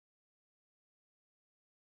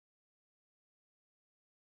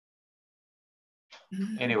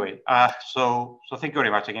Anyway, so thank you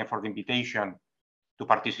very much again for the invitation to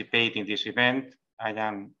participate in this event. I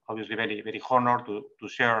am obviously very honored to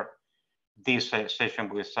share this session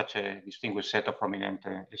with such a distinguished set of prominent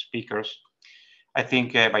speakers. I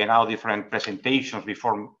think by now different presentations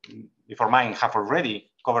before mine have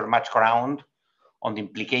already covered much ground on the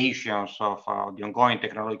implications of the ongoing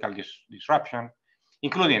technological disruption,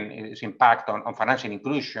 including its impact on financial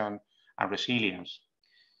inclusion and resilience.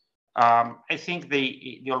 I think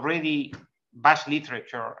the already vast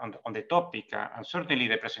literature on the topic and certainly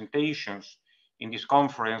the presentations in this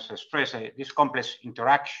conference stress this complex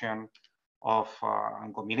interaction of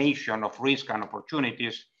and combination of risk and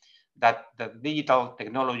opportunities that digital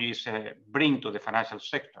technologies bring to the financial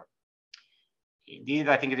sector. Indeed,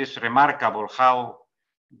 I think it is remarkable how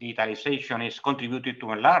digitalization is contributed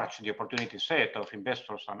to enlarge the opportunity set of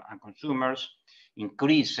investors and consumers,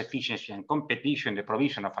 increase efficiency and competition in the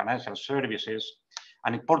provision of financial services,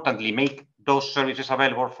 and importantly, make those services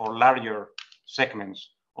available for larger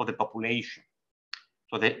segments of the population.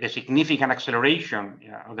 So the significant acceleration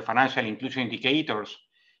of the financial inclusion indicators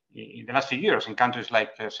in the last few years in countries like,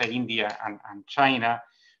 say, India and China,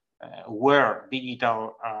 where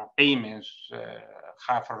digital payments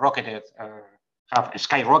have skyrocketed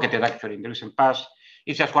actually in the recent past,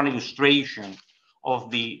 is just one illustration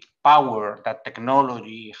of the power that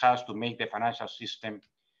technology has to make the financial system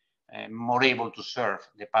more able to serve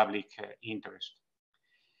the public interest.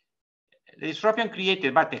 The disruption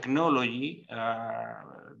created by technology,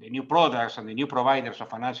 the new products and the new providers of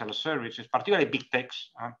financial services, particularly big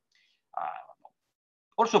techs,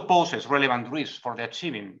 also poses relevant risks for the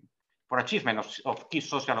achievement of key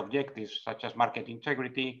social objectives such as market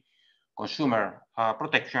integrity, consumer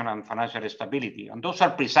protection, and financial stability. And those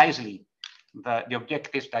are precisely the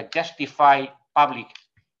objectives that justify public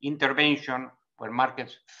intervention where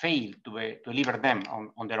markets fail to deliver them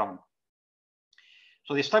on their own.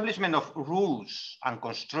 So the establishment of rules and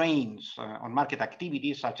constraints on market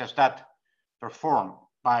activities, such as that performed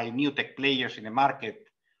by new tech players in the market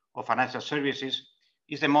of financial services,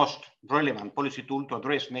 is the most relevant policy tool to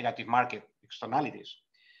address negative market externalities.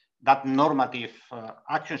 That normative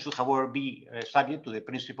action should, however, be subject to the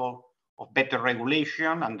principle of better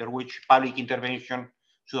regulation, under which public intervention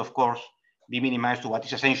should, of course, be minimized to what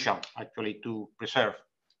is essential, actually, to preserve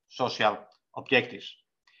social objectives.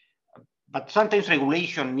 But sometimes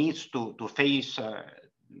regulation needs to face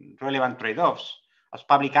relevant trade-offs, as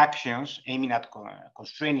public actions aiming at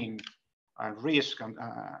constraining risk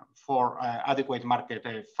for adequate market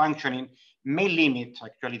functioning may limit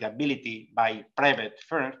actually the ability by private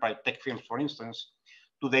firms, by tech firms, for instance,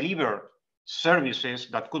 to deliver services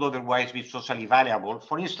that could otherwise be socially valuable,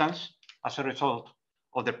 for instance, as a result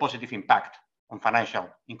of their positive impact on financial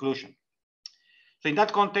inclusion. So in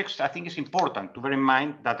that context, I think it's important to bear in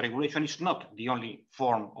mind that regulation is not the only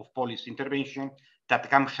form of policy intervention that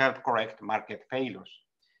can help correct market failures.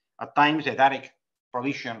 At times, the direct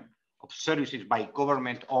provision of services by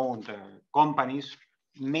government-owned companies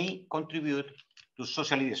may contribute to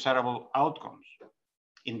socially desirable outcomes.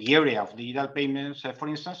 In the area of digital payments, for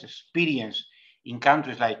instance, experience in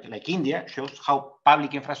countries like India shows how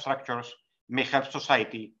public infrastructures may help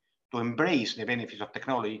society to embrace the benefits of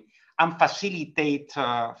technology and facilitate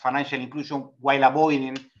financial inclusion while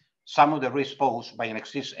avoiding some of the risks posed by an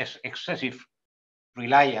excessive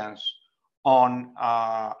reliance on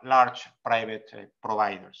large private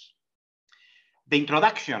providers. The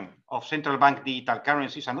introduction of central bank digital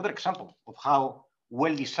currencies is another example of how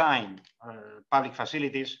well-designed public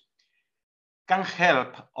facilities can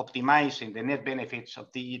help optimizing the net benefits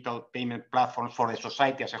of digital payment platforms for the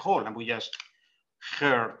society as a whole. And we just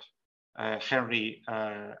heard Henry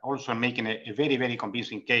also making a very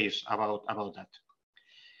convincing case about that.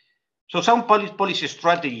 So some policy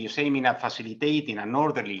strategies aiming at facilitating an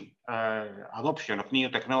orderly adoption of new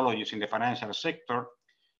technologies in the financial sector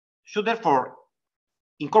should therefore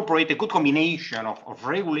incorporate a good combination of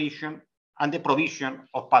regulation and the provision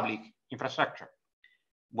of public infrastructure.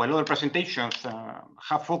 While other presentations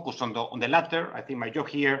have focused on the latter, I think my job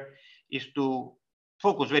here is to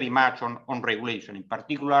focus very much on regulation. In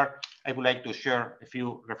particular, I would like to share a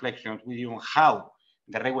few reflections with you on how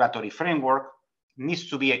the regulatory framework needs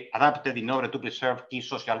to be adapted in order to preserve key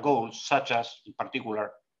social goals, such as, in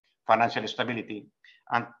particular, financial stability.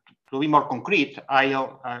 And to be more concrete,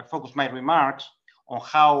 I'll focus my remarks on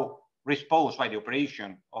how risk posed by the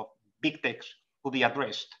operation of big techs could be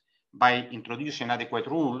addressed by introducing adequate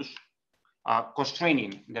rules,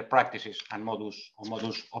 constraining their practices and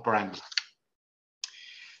modus operandi.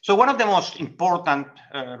 So one of the most important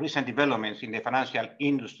recent developments in the financial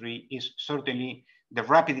industry is certainly the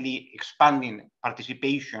rapidly expanding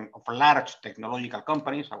participation of large technological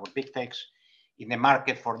companies, our big techs, in the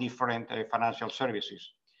market for different financial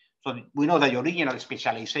services. So we know that the original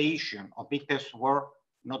specialization of big techs were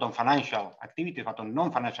not on financial activities, but on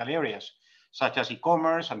non-financial areas, such as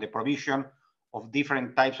e-commerce and the provision of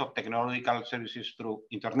different types of technological services through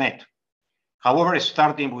internet. However,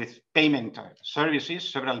 starting with payment services,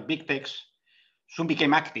 several big techs soon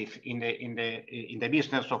became active in the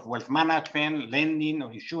business of wealth management, lending,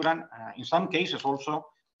 or insurance. In some cases also,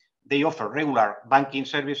 they offer regular banking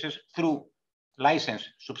services through licensed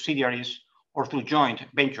subsidiaries or through joint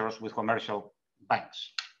ventures with commercial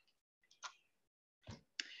banks.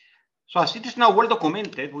 So as it is now well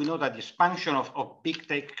documented, we know that the expansion of big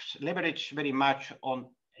techs leverage very much on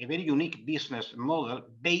a very unique business model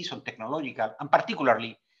based on technological and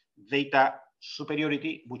particularly data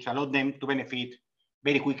superiority, which allowed them to benefit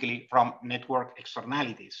very quickly from network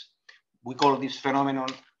externalities. We call this phenomenon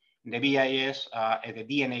in the BIS the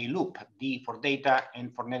DNA loop, D for data,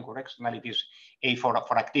 N for network externalities, A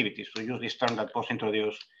for activities. To use this term that was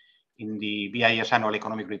introduced in the BIS annual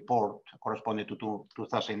economic report corresponding to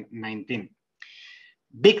 2019.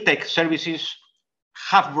 Big tech services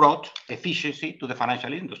have brought efficiency to the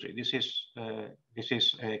financial industry. This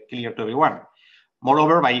is clear to everyone.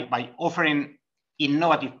 Moreover, by offering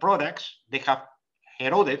innovative products, they have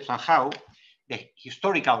eroded somehow the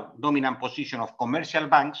historical dominant position of commercial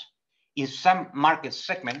banks in some market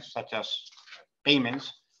segments, such as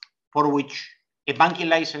payments, for which a banking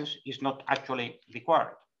license is not actually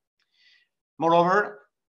required. Moreover,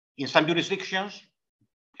 in some jurisdictions,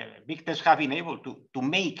 big techs have been able to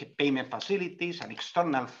make payment facilities and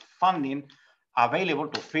external funding available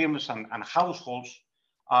to firms and households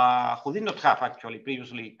who did not have actually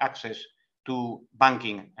previously access to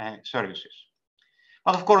banking services.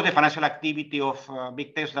 But of course, the financial activity of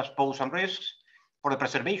big techs does pose some risks for the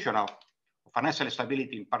preservation of financial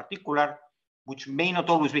stability in particular, which may not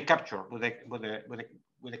always be captured with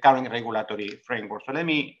the current regulatory framework. So let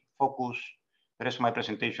me focus the rest of my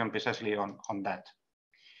presentation precisely on that.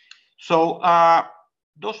 So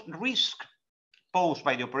those risks posed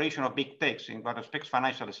by the operation of big techs in what respects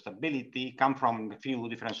financial stability come from a few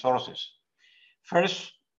different sources.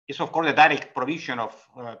 First is, of course, the direct provision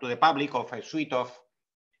to the public of a suite of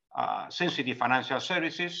sensitive financial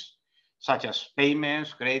services, such as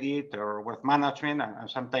payments, credit, or wealth management, and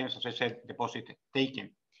sometimes, as I said, deposit taking.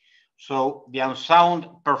 So the unsound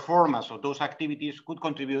performance of those activities could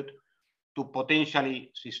contribute to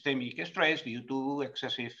potentially systemic stress due to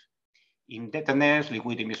excessive indebtedness,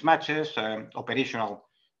 liquidity mismatches, operational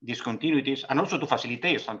discontinuities, and also to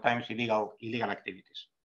facilitate sometimes illegal activities.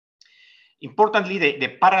 Importantly,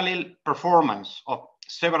 the parallel performance of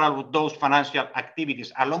several of those financial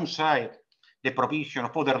activities alongside the provision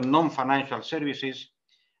of other non-financial services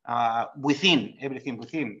everything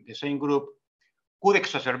within the same group could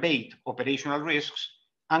exacerbate operational risks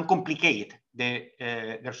and complicate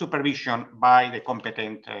their supervision by the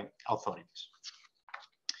competent authorities.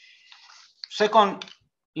 Second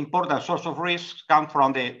important source of risks come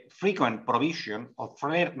from the frequent provision of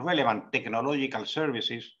relevant technological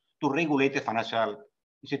services to regulated financial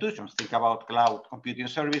institutions. Think about cloud computing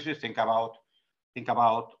services, think about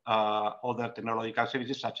other technological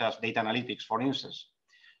services such as data analytics, for instance.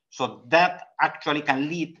 So that actually can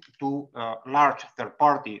lead to large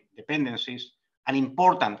third-party dependencies and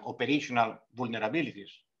important operational vulnerabilities.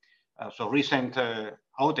 So recent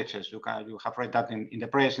outages, you have read that in the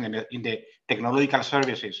press, in the technological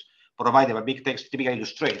services provided by big techs typically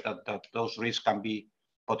illustrate that those risks can be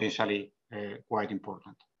potentially quite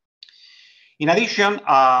important. In addition,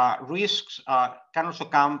 risks can also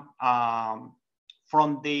come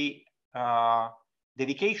from the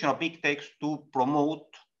dedication of big techs to promote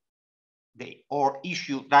or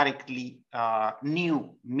issue directly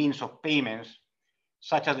new means of payments,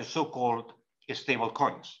 such as the so-called stable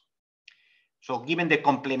coins. So given the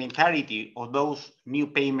complementarity of those new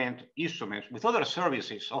payment instruments with other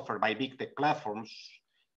services offered by big tech platforms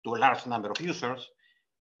to a large number of users,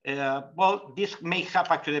 well, this may have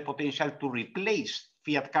actually the potential to replace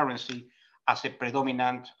fiat currency as a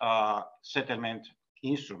predominant settlement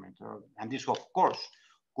instrument. And this, of course,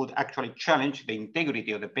 could actually challenge the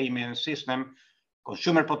integrity of the payment system,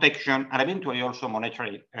 consumer protection, and eventually also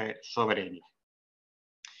monetary sovereignty.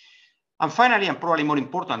 And finally, and probably more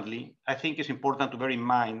importantly, I think it's important to bear in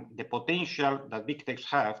mind the potential that big techs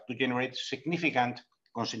have to generate significant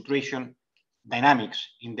concentration dynamics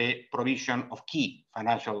in the provision of key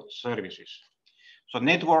financial services. So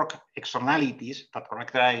network externalities that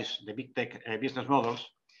characterize the big tech business models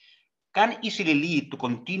can easily lead to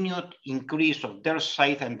continued increase of their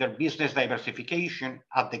size and their business diversification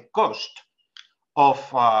at the cost of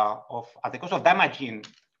damaging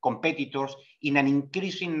competitors in an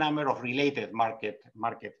increasing number of related market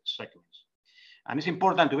segments. And it's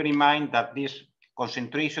important to bear in mind that this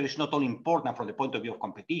concentration is not only important from the point of view of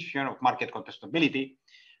competition, of market contestability,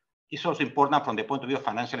 it's also important from the point of view of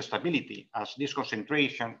financial stability, as this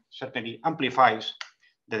concentration certainly amplifies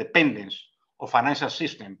the dependence of financial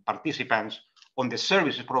system participants on the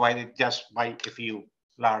services provided just by a few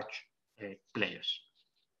large players.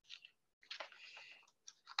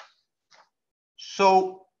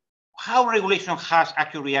 So how regulation has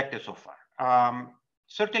actually reacted so far?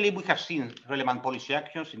 Certainly we have seen relevant policy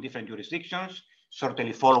actions in different jurisdictions,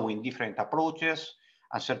 certainly following different approaches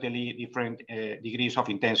and certainly different degrees of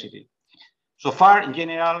intensity. So far, in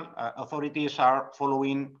general, authorities are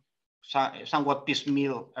following somewhat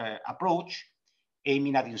piecemeal approach,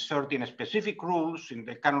 aiming at inserting specific rules in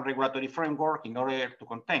the current regulatory framework in order to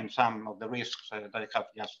contain some of the risks that I have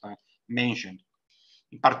just mentioned.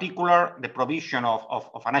 In particular, the provision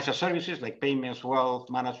of financial services like payments, wealth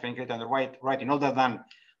management, credit underwriting, other than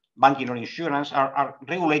banking or insurance are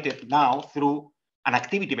regulated now through an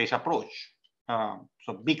activity-based approach.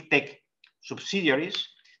 So big tech subsidiaries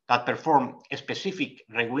that perform specific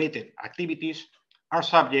regulated activities are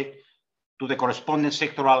subject to the corresponding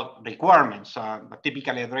sectoral requirements that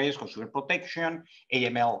typically address consumer protection,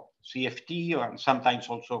 AML, CFT, and sometimes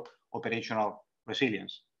also operational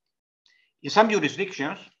resilience. In some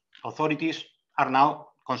jurisdictions, authorities are now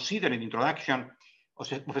considering the introduction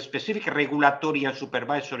of a specific regulatory and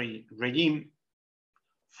supervisory regime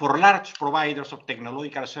for large providers of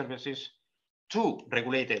technological services to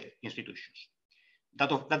regulated institutions.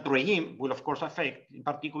 That regime will, of course, affect, in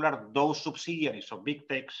particular, those subsidiaries of big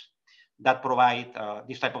techs that provide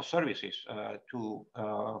this type of services to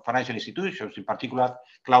financial institutions, in particular,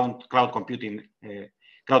 cloud computing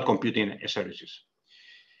services.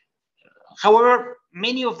 However,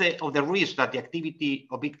 many of the risks that the activity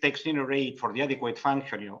of big techs generate for the adequate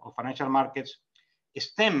functioning of financial markets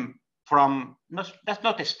does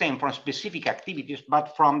not stem from specific activities,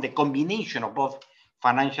 but from the combination of both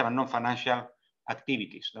financial and non-financial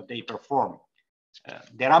activities that they perform.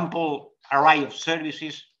 Their ample array of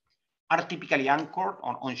services are typically anchored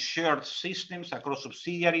on shared systems across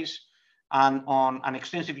subsidiaries and on an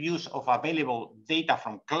extensive use of available data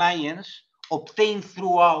from clients obtained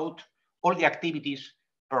throughout all the activities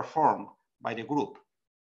performed by the group.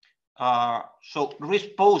 So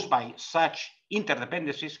risk posed by such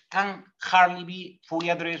interdependencies can hardly be fully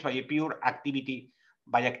addressed by a pure activity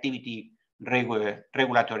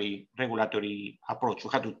regulatory approach. You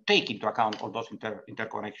have to take into account all those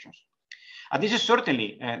interconnections. And this is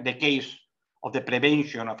certainly the case of the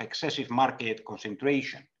prevention of excessive market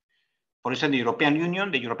concentration. For instance, the European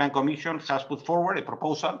Union, the European Commission has put forward a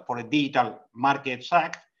proposal for a Digital Markets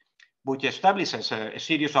Act, which establishes a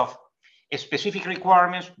series of specific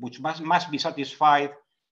requirements which must be satisfied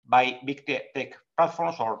by big tech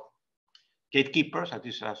platforms or gatekeepers, as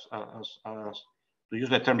to use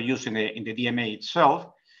the term used in the DMA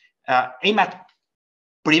itself, aim at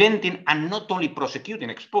preventing and not only prosecuting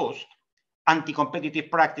exposed anti-competitive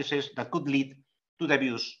practices that could lead to the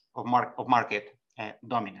abuse of market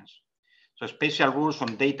dominance. So special rules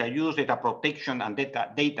on data use, data protection, and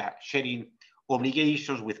data sharing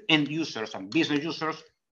obligations with end users and business users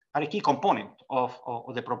are a key component of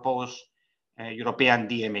the proposed European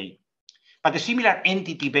DMA. But a similar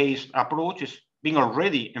entity-based approach is being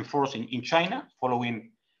already enforced in China,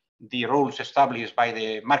 following the rules established by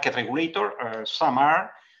the market regulator, SAMR,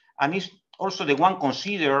 and is also the one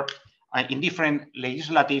considered in different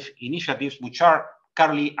legislative initiatives which are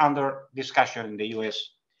currently under discussion in the US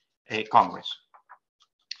Congress.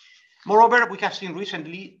 Moreover, we have seen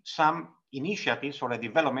recently some initiatives for the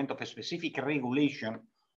development of a specific regulation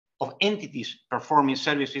of entities performing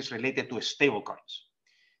services related to stablecoins.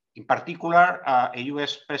 In particular, a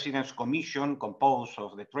US President's Commission composed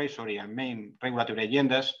of the Treasury and main regulatory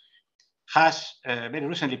agendas has very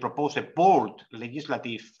recently proposed a bold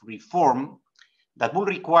legislative reform that will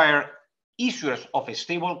require issuers of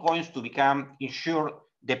stablecoins to become insured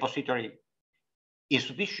depository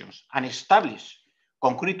institutions and establish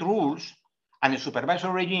concrete rules and a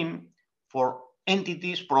supervisory regime for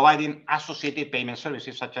entities providing associated payment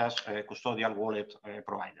services such as custodial wallet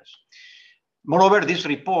providers. Moreover, this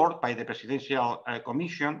report by the Presidential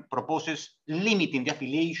Commission proposes limiting the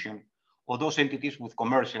affiliation of those entities with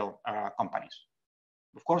commercial companies.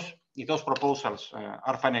 Of course, if those proposals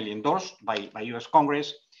are finally endorsed by US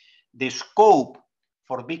Congress, the scope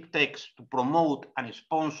for big techs to promote and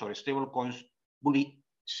sponsor stablecoins will be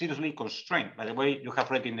seriously constrained. By the way, you have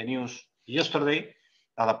read in the news yesterday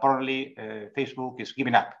that apparently Facebook is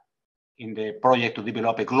giving up in the project to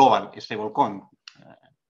develop a global stablecoin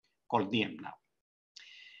called Diem now.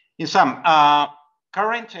 In sum,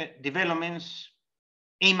 current developments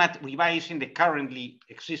aim at revising the currently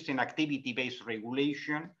existing activity-based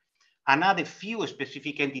regulation and add a few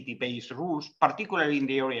specific entity-based rules, particularly in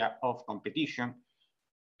the area of competition,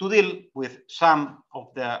 to deal with some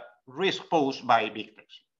of the risk posed by big tech.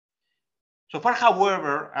 So far,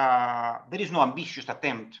 however, there is no ambitious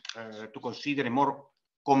attempt to consider a more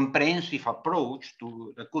comprehensive approach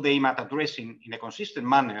that could aim at addressing in a consistent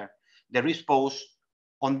manner the risk posed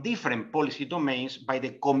on different policy domains by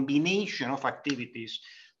the combination of activities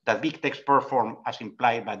that big techs perform as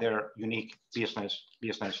implied by their unique business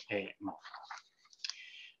model.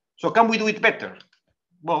 So can we do it better?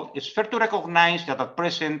 Well, it's fair to recognize that at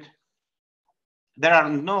present, there are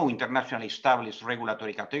no internationally established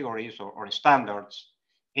regulatory categories or standards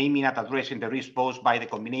aiming at addressing the risk posed by the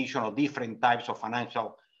combination of different types of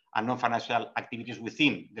financial and non-financial activities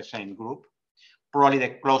within the same group. Probably the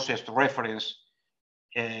closest reference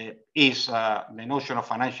is the notion of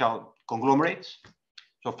financial conglomerates.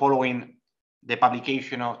 So following the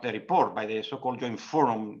publication of the report by the so-called Joint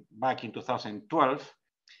Forum back in 2012,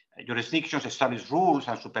 jurisdictions established rules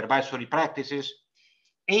and supervisory practices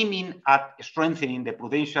aiming at strengthening the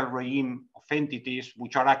prudential regime of entities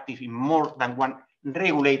which are active in more than one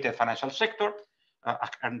regulated financial sector,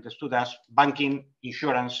 understood as banking,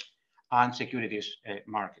 insurance, and securities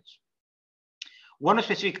markets. One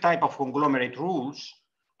specific type of conglomerate rules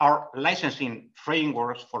are licensing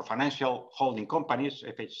frameworks for financial holding companies,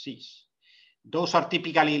 FHCs. Those are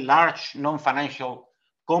typically large non-financial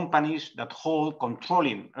companies that hold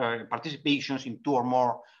controlling participations in two or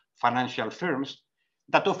more financial firms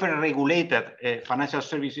that offer regulated financial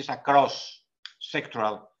services across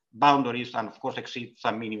sectoral boundaries and, of course, exceed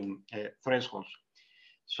some minimum thresholds.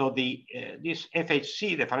 So this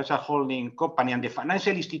FHC, the financial holding company, and the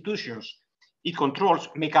financial institutions it controls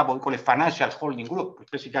make up what we call a financial holding group,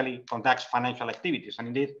 which basically conducts financial activities. And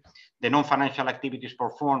indeed, the non-financial activities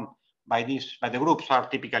performed by the groups are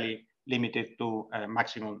typically limited to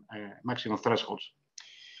maximum thresholds.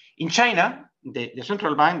 In China, the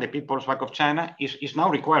central bank, the People's Bank of China, is now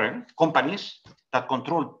requiring companies that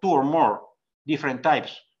control two or more different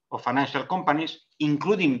types of financial companies,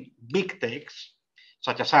 including big techs,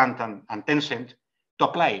 such as Ant and Tencent, to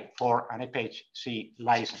apply for an FHC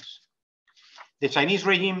license. The Chinese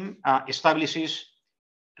regime establishes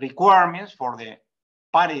requirements for the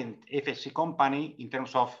parent FHC company in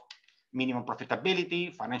terms of minimum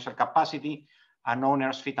profitability, financial capacity, and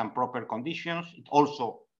owner's fit and proper conditions. It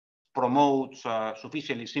also promotes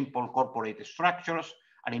sufficiently simple corporate structures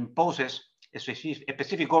and imposes a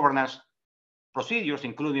specific governance procedures,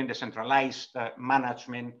 including the centralized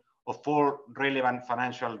management of all relevant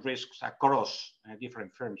financial risks across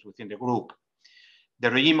different firms within the group. The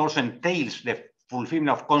regime also entails the fulfillment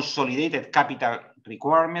of consolidated capital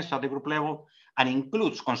requirements at the group level and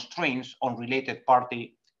includes constraints on related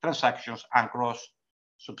party transactions and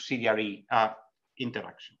cross-subsidiary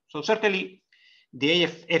interaction. So certainly, the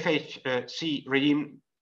FHC regime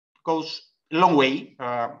goes a long way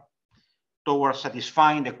towards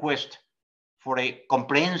satisfying the quest for a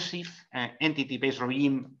comprehensive entity-based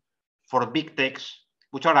regime for big techs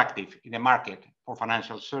which are active in the market for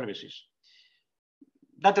financial services.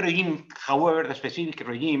 That regime, however, the specific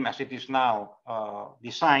regime as it is now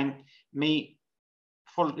designed, may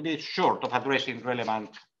fall a bit short of addressing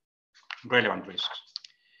relevant risks.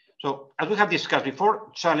 So as we have discussed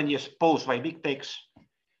before, challenges posed by big techs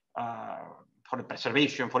for the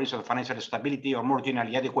preservation, for instance, of financial stability or more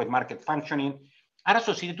generally adequate market functioning are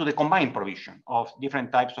associated to the combined provision of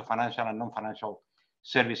different types of financial and non-financial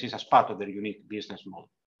services as part of their unique business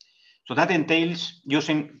model. So that entails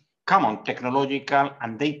using common technological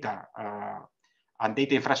and data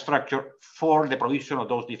infrastructure for the provision of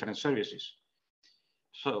those different services.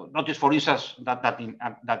 So notice, for instance, that in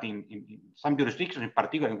some jurisdictions, in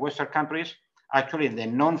particular in Western countries, actually the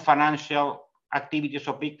non-financial activities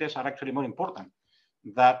of big techs are actually more important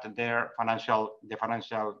than the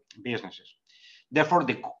financial businesses. Therefore,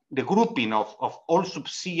 the grouping of all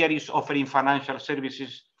subsidiaries offering financial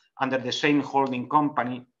services under the same holding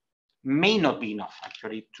company may not be enough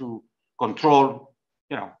actually to control,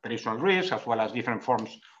 operational risk as well as different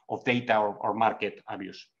forms of data or market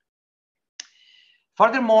abuse.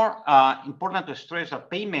 Furthermore, important to stress that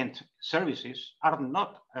payment services are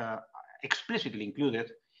not explicitly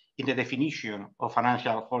included in the definition of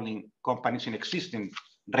financial holding companies in existing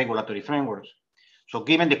regulatory frameworks. So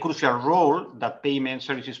given the crucial role that payment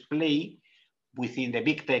services play within the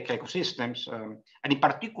big tech ecosystems, and in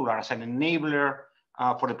particular as an enabler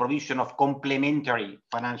for the provision of complementary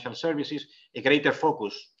financial services. A greater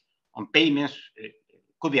focus on payments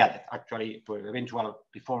could be added actually to an eventual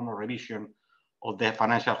reform or revision of the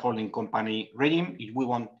financial holding company regime if we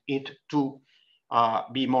want it to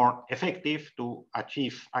be more effective to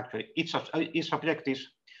achieve actually its objectives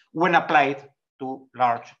when applied to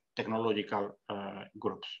large technological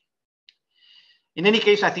groups. In any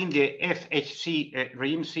case, I think the FHC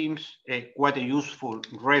regime seems quite a useful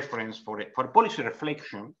reference for policy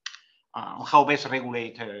reflection on how best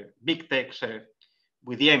regulate big techs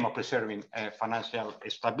with the aim of preserving financial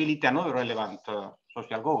stability and other relevant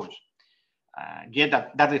social goals. Yet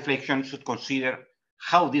that reflection should consider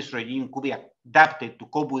how this regime could be adapted to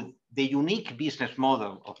cope with the unique business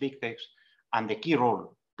model of big techs and the key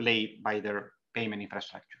role played by their payment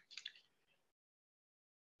infrastructure.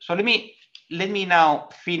 So let me now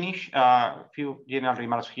finish a few general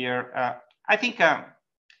remarks here. I think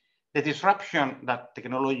the disruption that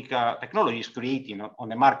technology is creating on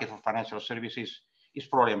the market for financial services is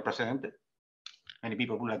probably unprecedented. Many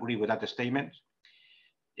people will agree with that statement.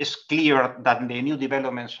 It's clear that the new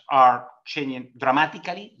developments are changing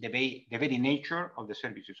dramatically the very nature of the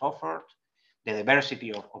services offered, the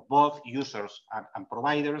diversity of both users and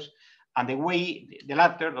providers, and the way the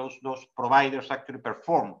latter, those providers actually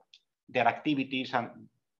perform their activities and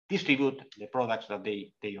distribute the products that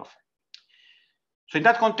they offer. So in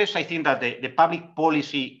that context, I think that the public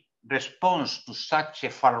policy response to such a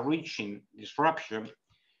far-reaching disruption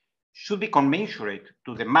should be commensurate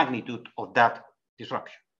to the magnitude of that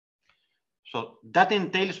disruption. So that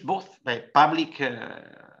entails both the public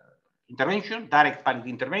intervention, direct public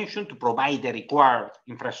intervention to provide the required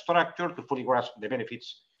infrastructure to fully grasp the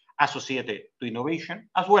benefits associated to innovation,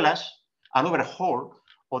 as well as an overhaul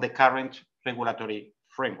of the current regulatory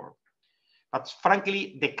framework. But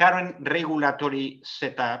frankly, the current regulatory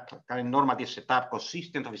setup, current normative setup,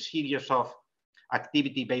 consistent of a series of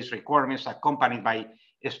activity-based requirements accompanied by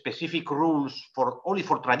specific rules only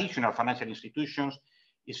for traditional financial institutions,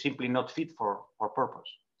 is simply not fit for purpose.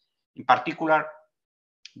 In particular,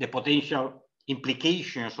 the potential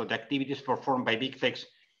implications of the activities performed by big techs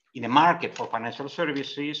in the market for financial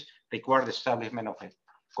services require the establishment of a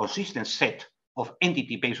consistent set of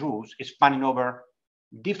entity-based rules spanning over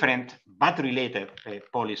different but related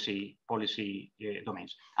policy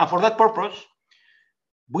domains. And for that purpose,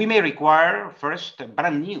 we may require first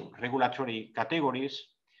brand new regulatory categories,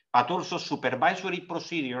 but also supervisory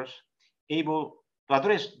procedures able to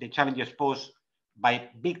address the challenges posed by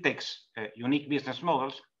big tech's unique business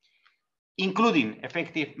models, including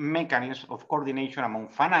effective mechanisms of coordination among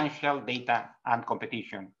financial, data, and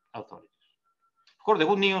competition authorities. Of course, the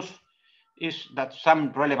good news is that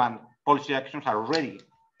some relevant policy actions are already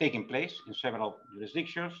taking place in several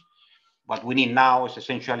jurisdictions. What we need now is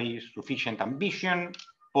essentially sufficient ambition,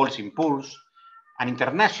 policy impulse, and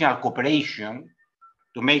international cooperation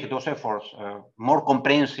to make those efforts more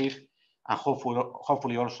comprehensive and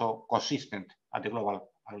hopefully also consistent at the global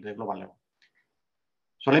level.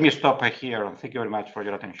 So let me stop here, and thank you very much for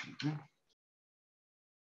your attention.